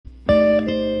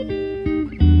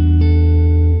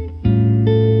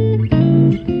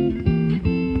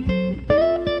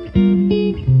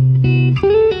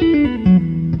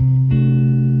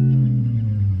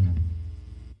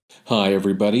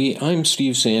everybody. I'm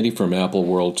Steve Sandy from Apple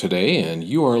World Today, and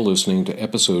you are listening to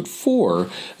episode 4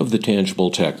 of the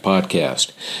Tangible Tech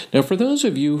Podcast. Now, for those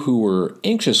of you who were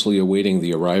anxiously awaiting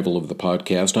the arrival of the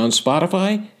podcast on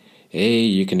Spotify, hey,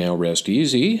 you can now rest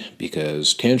easy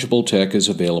because Tangible Tech is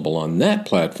available on that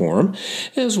platform,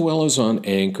 as well as on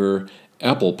Anchor,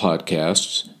 Apple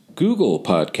Podcasts, Google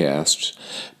Podcasts,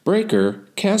 Breaker,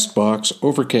 CastBox,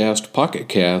 Overcast, Pocket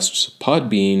Casts,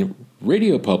 Podbean,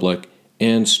 Radio Public,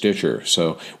 and Stitcher.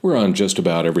 So we're on just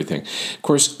about everything. Of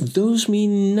course, those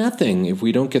mean nothing if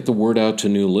we don't get the word out to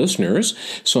new listeners.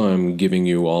 So I'm giving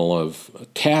you all of a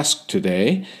task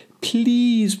today.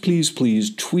 Please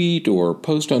tweet or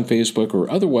post on Facebook or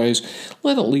otherwise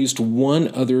let at least one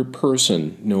other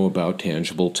person know about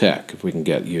Tangible Tech. If we can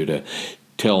get you to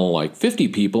tell like 50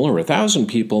 people or 1,000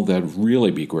 people, that'd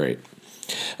really be great.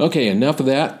 Okay, enough of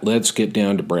that. Let's get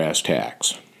down to brass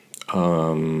tacks.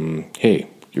 Hey,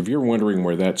 if you're wondering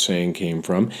where that saying came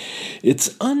from,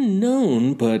 it's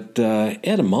unknown, but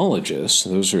etymologists,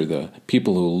 those are the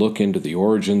people who look into the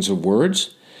origins of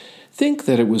words, think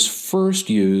that it was first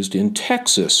used in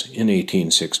Texas in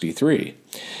 1863.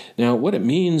 Now, what it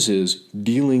means is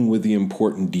dealing with the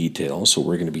important details, so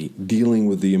we're going to be dealing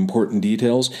with the important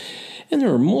details, and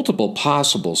there are multiple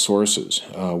possible sources.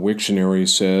 Wiktionary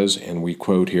says, and we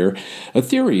quote here, a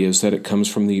theory is that it comes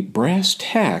from the brass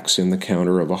tacks in the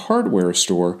counter of a hardware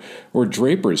store or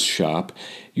draper's shop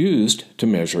used to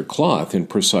measure cloth in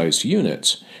precise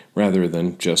units, rather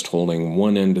than just holding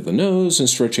one end of the nose and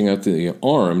stretching out the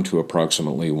arm to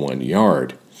approximately 1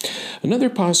 yard. Another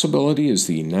possibility is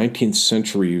the 19th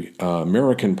century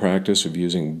American practice of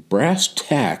using brass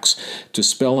tacks to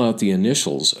spell out the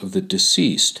initials of the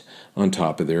deceased on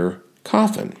top of their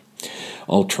coffin.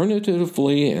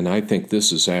 Alternatively, and I think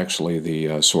this is actually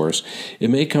the source, it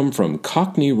may come from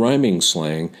Cockney rhyming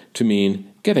slang to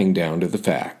mean getting down to the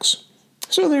facts.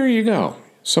 So there you go.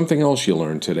 Something else you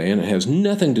learned today, and it has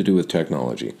nothing to do with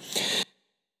technology.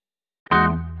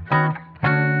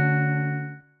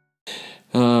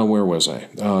 Where was I?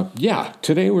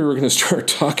 Today we were going to start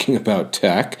talking about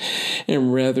tech,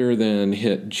 and rather than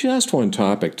hit just one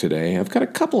topic today, I've got a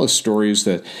couple of stories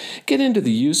that get into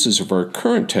the uses of our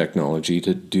current technology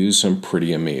to do some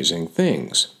pretty amazing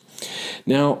things.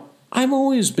 Now, I've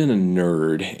always been a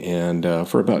nerd, and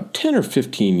for about 10 or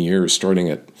 15 years, starting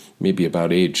at maybe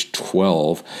about age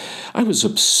 12, I was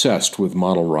obsessed with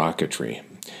model rocketry.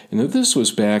 And this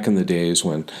was back in the days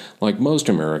when, like most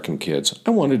American kids,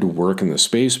 I wanted to work in the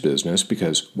space business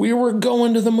because we were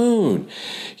going to the moon.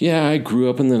 Yeah, I grew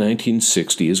up in the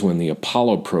 1960s when the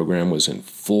Apollo program was in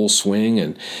full swing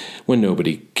and when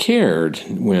nobody cared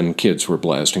when kids were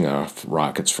blasting off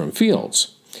rockets from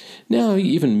fields. Now,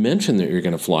 you even mention that you're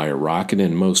going to fly a rocket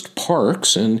in most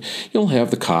parks and you'll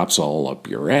have the cops all up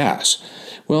your ass.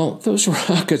 Well, those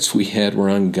rockets we had were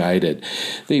unguided.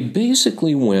 They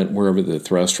basically went wherever the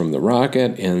thrust from the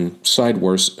rocket and side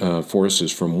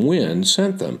forces from wind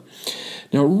sent them.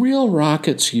 Now, real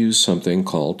rockets use something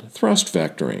called thrust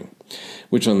vectoring,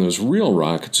 which on those real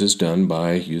rockets is done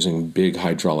by using big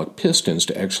hydraulic pistons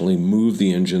to actually move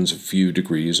the engines a few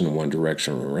degrees in one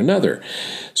direction or another.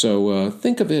 So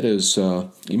think of it as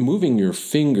moving your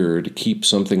finger to keep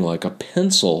something like a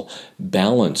pencil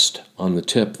balanced on the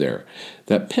tip there.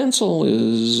 That pencil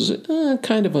is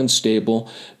kind of unstable,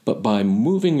 but by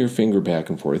moving your finger back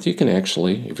and forth, you can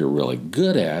actually, if you're really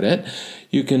good at it,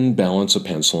 you can balance a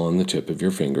pencil on the tip of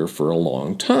your finger for a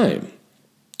long time.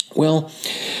 Well,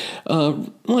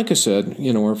 like I said,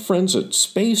 our friends at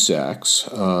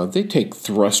SpaceX, they take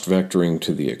thrust vectoring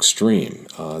to the extreme.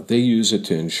 They use it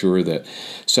to ensure that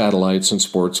satellites and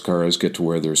sports cars get to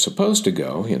where they're supposed to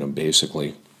go,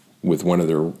 basically with one of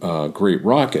their great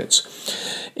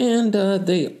rockets. And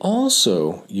they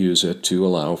also use it to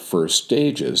allow first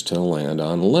stages to land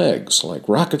on legs, like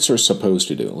rockets are supposed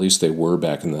to do. At least they were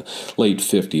back in the late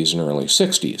 50s and early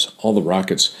 60s. All the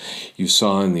rockets you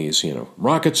saw in these,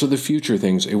 rockets of the future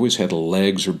things, they always had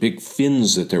legs or big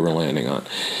fins that they were landing on.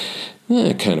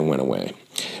 It kind of went away.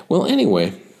 Well,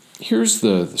 anyway, here's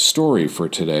the story for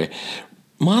today.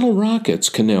 Model rockets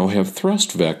can now have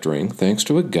thrust vectoring thanks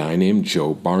to a guy named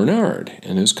Joe Barnard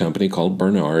and his company called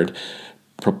Barnard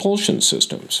Propulsion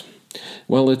Systems.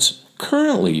 Well, it's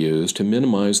currently used to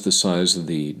minimize the size of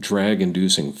the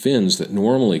drag-inducing fins that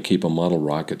normally keep a model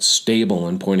rocket stable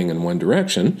and pointing in one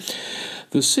direction.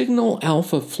 The Signal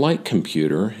Alpha flight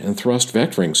computer and thrust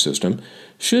vectoring system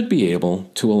should be able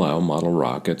to allow model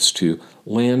rockets to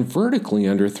land vertically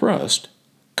under thrust,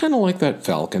 kind of like that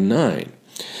Falcon 9.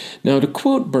 Now, to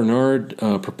quote Barnard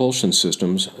Propulsion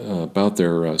Systems about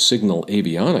their Signal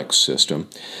Avionics system,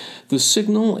 The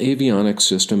Signal avionics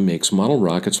system makes model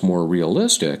rockets more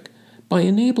realistic by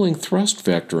enabling thrust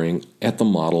vectoring at the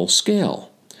model scale.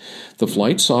 The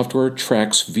flight software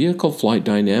tracks vehicle flight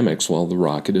dynamics while the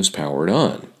rocket is powered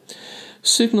on.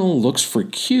 Signal looks for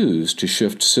cues to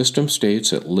shift system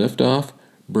states at liftoff,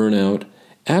 burnout,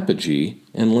 apogee,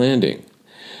 and landing.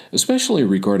 Especially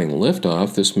regarding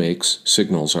liftoff, this makes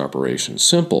Signal's operation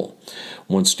simple.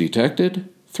 Once detected,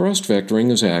 thrust vectoring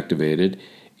is activated,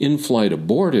 in-flight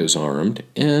abort is armed,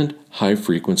 and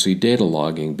high-frequency data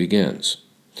logging begins.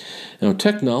 Now,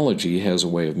 technology has a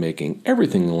way of making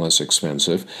everything less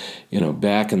expensive.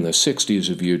 Back in the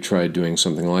 60s, if you tried doing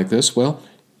something like this, well,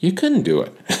 you couldn't do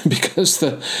it because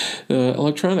the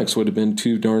electronics would have been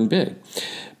too darn big.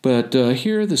 But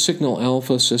here, the Signal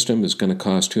Alpha system is going to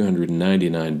cost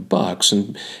 $299,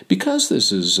 and because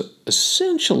this is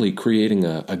essentially creating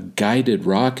a guided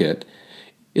rocket,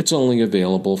 it's only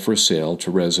available for sale to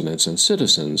residents and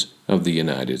citizens of the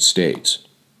United States.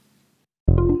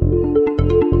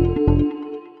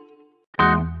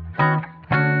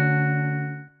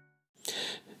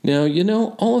 Now,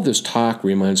 all of this talk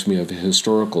reminds me of a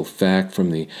historical fact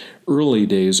from the early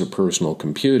days of personal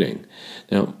computing.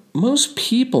 Now, most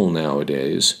people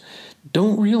nowadays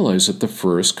don't realize that the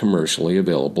first commercially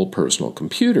available personal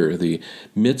computer, the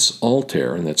MITS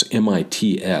Altair, and that's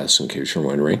MITS in case you're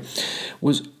wondering,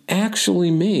 was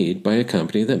actually made by a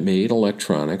company that made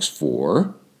electronics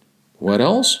for, what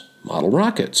else? Model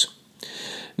rockets.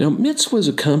 Now, MITS was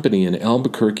a company in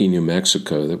Albuquerque, New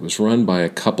Mexico that was run by a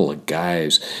couple of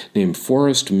guys named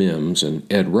Forrest Mims and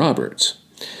Ed Roberts.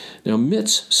 Now,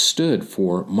 MITS stood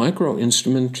for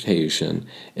Micro-Instrumentation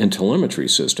and Telemetry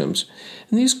Systems,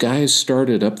 and these guys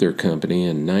started up their company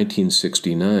in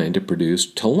 1969 to produce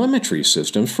telemetry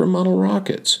systems for model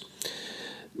rockets.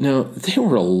 Now, they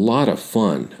were a lot of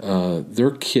fun.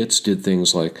 Their kits did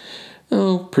things like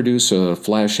produce a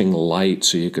flashing light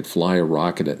so you could fly a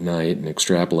rocket at night and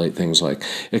extrapolate things like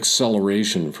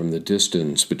acceleration from the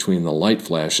distance between the light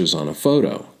flashes on a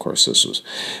photo. Of course, this was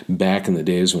back in the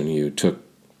days when you took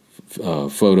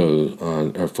photos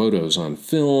on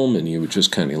film, and you would just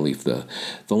kind of leave the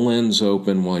lens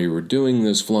open while you were doing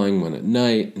this, flying one at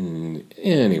night. And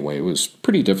anyway, it was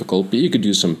pretty difficult, but you could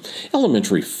do some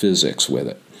elementary physics with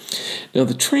it. Now,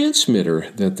 the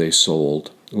transmitter that they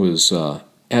sold was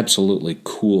absolutely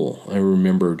cool. I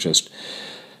remember just,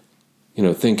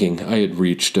 thinking I had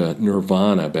reached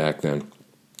nirvana back then.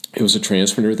 It was a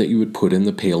transmitter that you would put in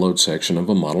the payload section of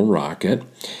a model rocket,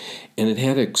 and it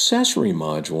had accessory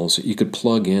modules that you could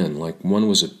plug in. Like one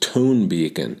was a tone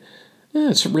beacon.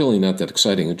 It's really not that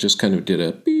exciting. It just kind of did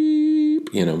a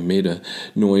beep, made a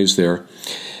noise there.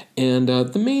 And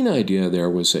the main idea there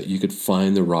was that you could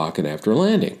find the rocket after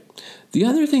landing. The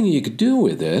other thing you could do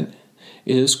with it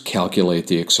is calculate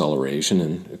the acceleration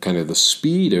and kind of the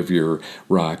speed of your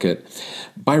rocket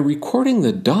by recording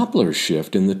the Doppler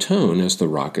shift in the tone as the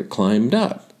rocket climbed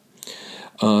up.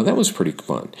 That was pretty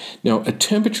fun. Now, a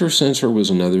temperature sensor was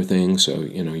another thing, so,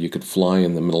 you could fly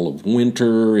in the middle of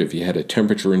winter. If you had a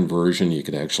temperature inversion, you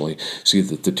could actually see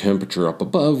that the temperature up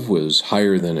above was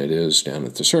higher than it is down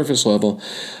at the surface level.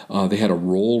 They had a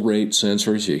roll rate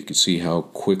sensor, so you could see how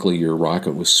quickly your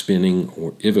rocket was spinning,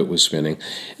 or if it was spinning,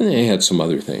 and they had some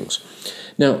other things.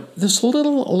 Now, this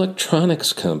little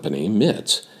electronics company,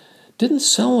 MITS, didn't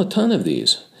sell a ton of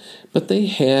these, but they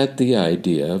had the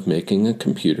idea of making a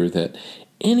computer that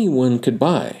anyone could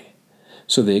buy.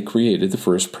 So they created the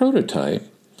first prototype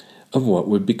of what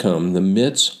would become the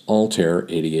MITS Altair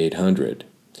 8800.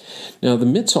 Now, the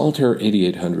MITS Altair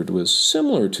 8800 was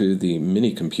similar to the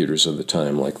mini computers of the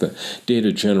time, like the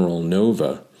Data General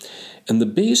Nova, and the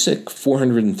basic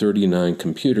 439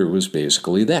 computer was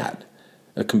basically that.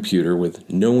 A computer with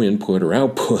no input or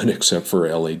output except for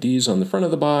LEDs on the front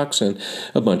of the box and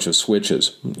a bunch of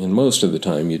switches. And most of the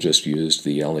time you just used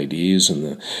the LEDs and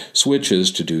the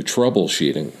switches to do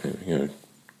troubleshooting,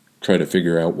 try to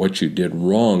figure out what you did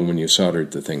wrong when you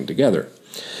soldered the thing together.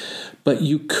 But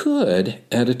you could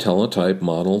add a teletype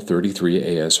Model 33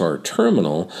 ASR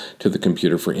terminal to the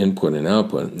computer for input and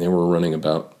output. They were running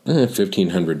about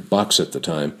 $1,500 at the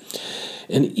time.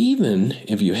 And even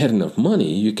if you had enough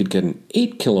money, you could get an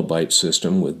 8 kilobyte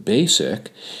system with BASIC.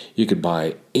 You could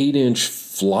buy 8-inch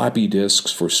floppy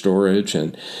disks for storage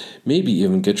and maybe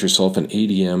even get yourself an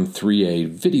ADM 3A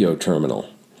video terminal.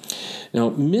 Now,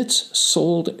 MITS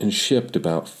sold and shipped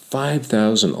about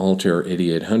 5,000 Altair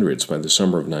 8800s by the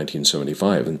summer of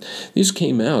 1975, and these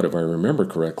came out, if I remember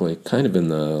correctly, kind of in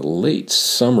the late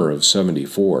summer of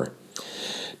 74.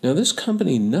 Now, this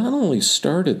company not only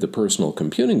started the personal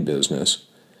computing business,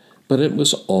 but it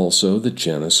was also the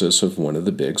genesis of one of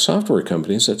the big software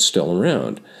companies that's still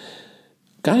around.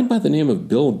 guy by the name of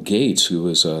Bill Gates, who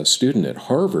was a student at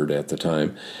Harvard at the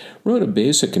time, wrote a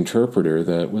basic interpreter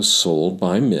that was sold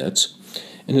by MITS,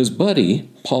 and his buddy,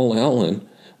 Paul Allen,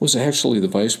 was actually the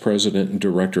vice president and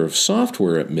director of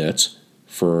software at MITS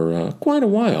for quite a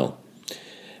while.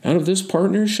 Out of this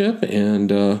partnership and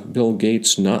Bill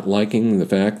Gates not liking the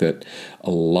fact that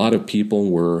a lot of people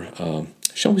were,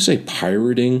 shall we say,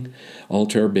 pirating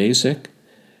Altair Basic,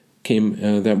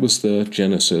 that was the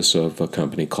genesis of a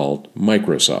company called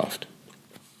Microsoft.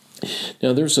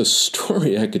 Now, there's a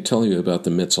story I could tell you about the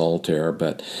MITS Altair,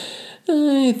 but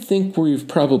I think we've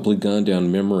probably gone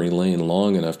down memory lane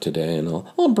long enough today, and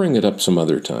I'll bring it up some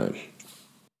other time.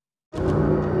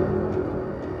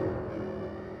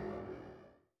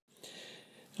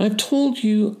 I've told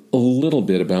you a little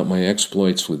bit about my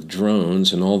exploits with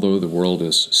drones, and although the world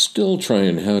is still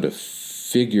trying how to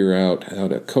figure out how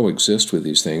to coexist with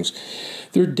these things,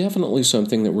 they're definitely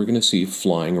something that we're going to see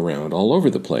flying around all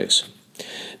over the place.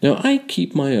 Now, I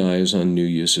keep my eyes on new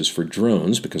uses for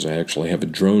drones because I actually have a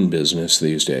drone business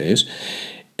these days,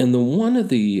 and one of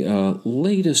the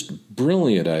latest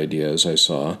brilliant ideas I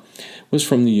saw was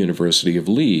from the University of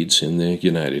Leeds in the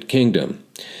United Kingdom.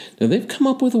 Now, they've come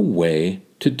up with a way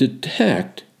to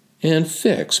detect and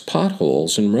fix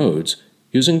potholes in roads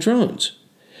using drones.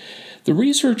 The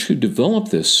researchers who developed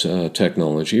this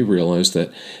technology realized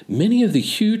that many of the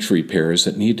huge repairs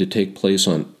that need to take place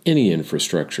on any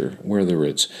infrastructure, whether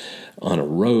it's on a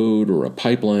road or a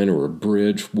pipeline or a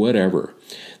bridge, whatever,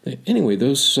 anyway,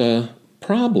 those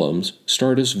problems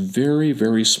start as very,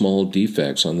 very small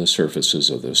defects on the surfaces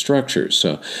of the structures.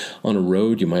 So on a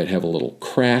road, you might have a little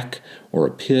crack or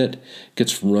a pit,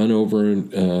 gets run over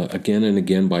again and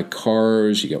again by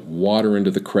cars, you get water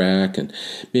into the crack, and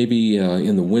maybe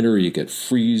in the winter you get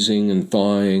freezing and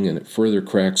thawing, and it further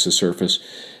cracks the surface,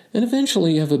 and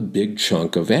eventually you have a big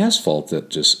chunk of asphalt that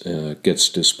just gets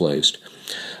displaced.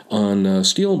 On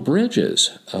steel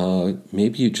bridges,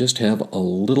 maybe you just have a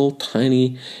little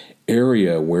tiny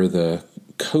area where the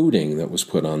coating that was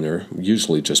put on there,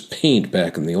 usually just paint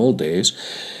back in the old days,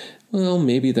 well,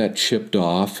 maybe that chipped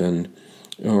off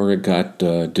or it got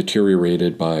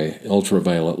deteriorated by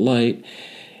ultraviolet light,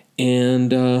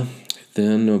 and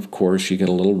then, of course, you get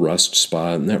a little rust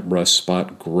spot, and that rust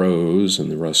spot grows,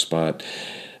 and the rust spot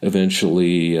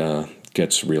eventually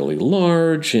gets really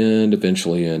large, and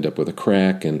eventually you end up with a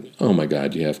crack, and oh my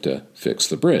God, you have to fix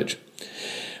the bridge.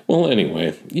 Well,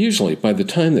 anyway, usually by the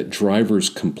time that drivers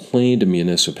complain to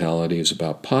municipalities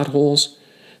about potholes,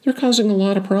 they're causing a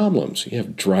lot of problems. You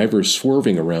have drivers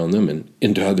swerving around them and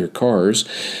into other cars,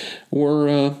 or,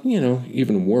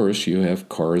 even worse, you have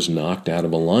cars knocked out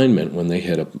of alignment when they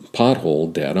hit a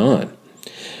pothole dead on.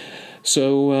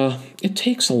 So it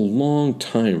takes a long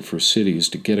time for cities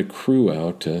to get a crew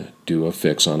out to do a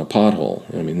fix on a pothole.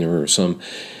 I mean, there are some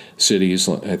cities,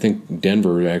 I think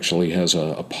Denver actually has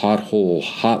a pothole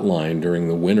hotline during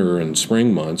the winter and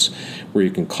spring months where you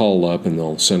can call up and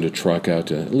they'll send a truck out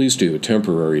to at least do a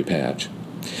temporary patch.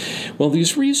 Well,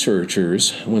 these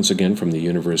researchers, once again from the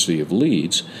University of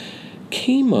Leeds,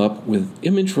 came up with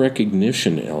image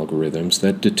recognition algorithms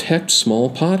that detect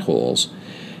small potholes,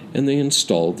 and they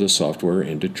installed the software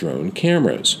into drone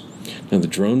cameras. Now, the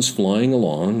drone's flying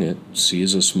along, it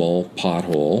sees a small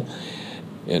pothole,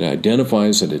 it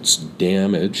identifies that it's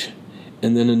damage,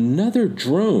 and then another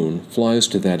drone flies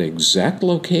to that exact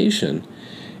location,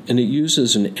 and it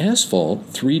uses an asphalt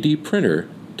 3D printer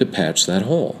to patch that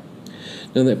hole.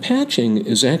 Now, that patching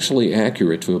is actually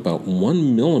accurate to about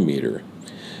 1 millimeter.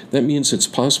 That means it's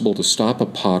possible to stop a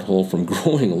pothole from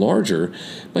growing larger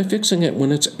by fixing it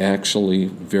when it's actually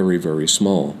very, very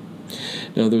small.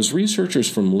 Now, those researchers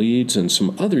from Leeds and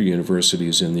some other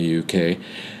universities in the UK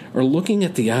are looking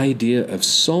at the idea of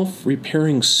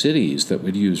self-repairing cities that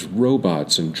would use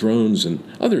robots and drones and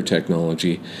other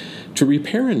technology to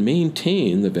repair and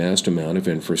maintain the vast amount of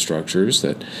infrastructures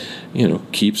that,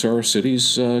 keeps our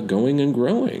cities going and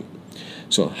growing.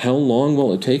 So how long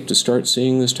will it take to start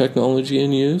seeing this technology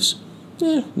in use?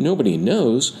 Nobody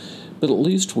knows, but at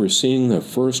least we're seeing the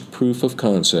first proof of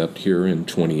concept here in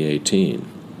 2018.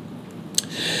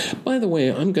 By the way,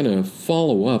 I'm going to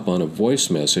follow up on a voice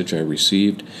message I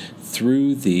received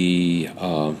through the,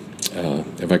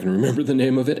 if I can remember the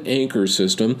name of it, Anchor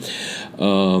system.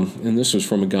 And this was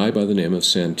from a guy by the name of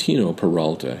Santino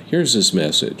Peralta. Here's his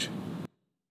message.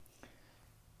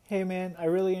 Hey man, I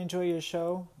really enjoy your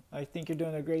show. I think you're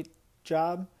doing a great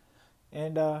job.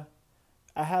 And I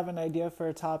have an idea for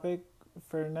a topic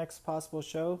for next possible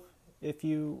show. If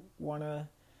you want to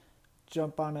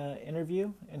jump on an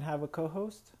interview and have a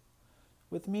co-host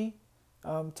with me,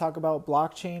 talk about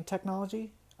blockchain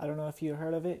technology. I don't know if you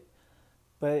heard of it,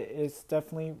 but it's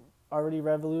definitely already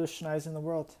revolutionizing the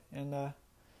world. And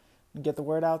get the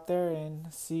word out there and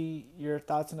see your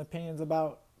thoughts and opinions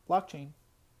about blockchain.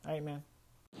 All right, man.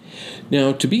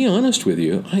 Now, to be honest with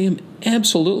you, I am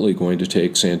absolutely going to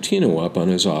take Santino up on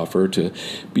his offer to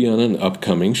be on an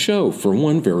upcoming show for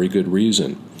one very good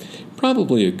reason.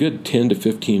 Probably a good 10 to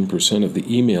 15% of the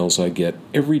emails I get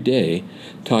every day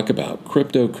talk about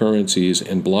cryptocurrencies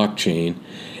and blockchain,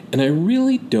 and I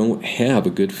really don't have a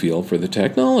good feel for the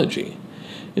technology.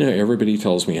 Everybody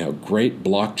tells me how great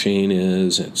blockchain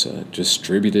is. It's a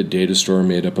distributed data store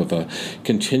made up of a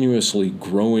continuously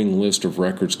growing list of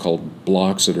records called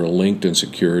blocks that are linked and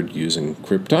secured using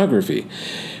cryptography.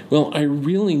 Well, I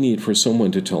really need for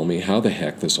someone to tell me how the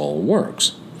heck this all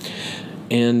works.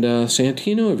 And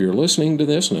Santino, if you're listening to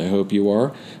this, and I hope you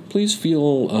are, please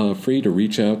feel free to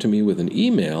reach out to me with an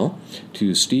email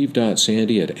to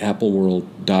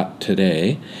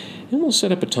steve.sandy@appleworld.today, and we'll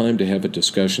set up a time to have a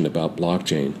discussion about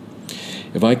blockchain.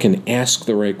 If I can ask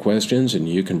the right questions and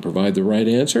you can provide the right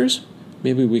answers,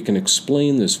 maybe we can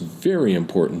explain this very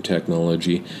important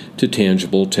technology to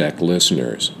Tangible Tech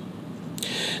listeners.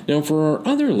 Now, for our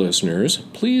other listeners,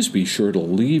 please be sure to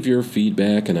leave your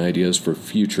feedback and ideas for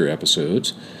future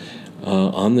episodes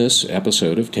on this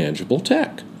episode of Tangible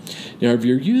Tech. Now, if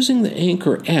you're using the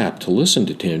Anchor app to listen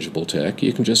to Tangible Tech,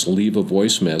 you can just leave a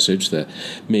voice message that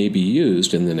may be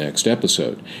used in the next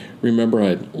episode. Remember,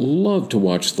 I'd love to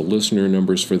watch the listener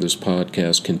numbers for this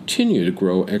podcast continue to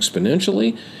grow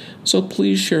exponentially, so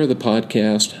please share the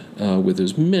podcast with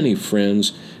as many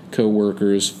friends,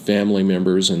 co-workers, family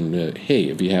members, and hey,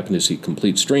 if you happen to see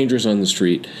complete strangers on the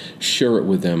street, share it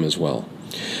with them as well.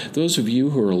 Those of you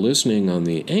who are listening on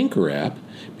the Anchor app,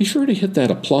 be sure to hit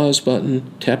that applause button,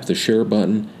 tap the share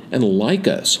button, and like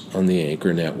us on the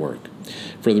Anchor network.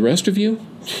 For the rest of you,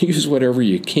 use whatever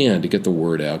you can to get the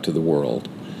word out to the world.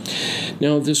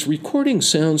 Now, this recording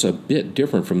sounds a bit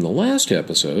different from the last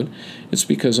episode. It's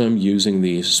because I'm using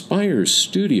the Spire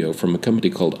Studio from a company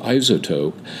called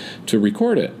iZotope to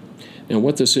record it. Now,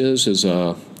 what this is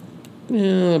about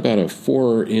a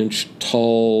 4-inch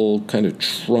tall, kind of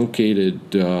truncated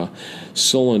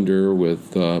cylinder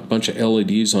with a bunch of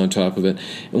LEDs on top of it.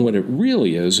 And what it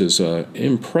really is an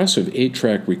impressive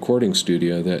 8-track recording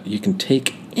studio that you can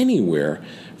take anywhere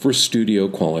for studio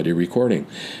quality recording.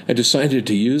 I decided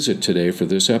to use it today for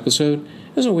this episode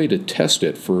as a way to test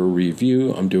it for a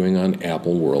review I'm doing on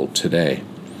Apple World today.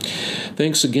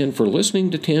 Thanks again for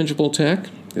listening to Tangible Tech.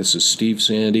 This is Steve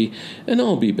Sandy, and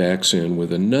I'll be back soon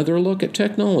with another look at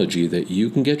technology that you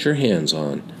can get your hands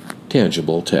on.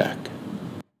 Tangible Tech.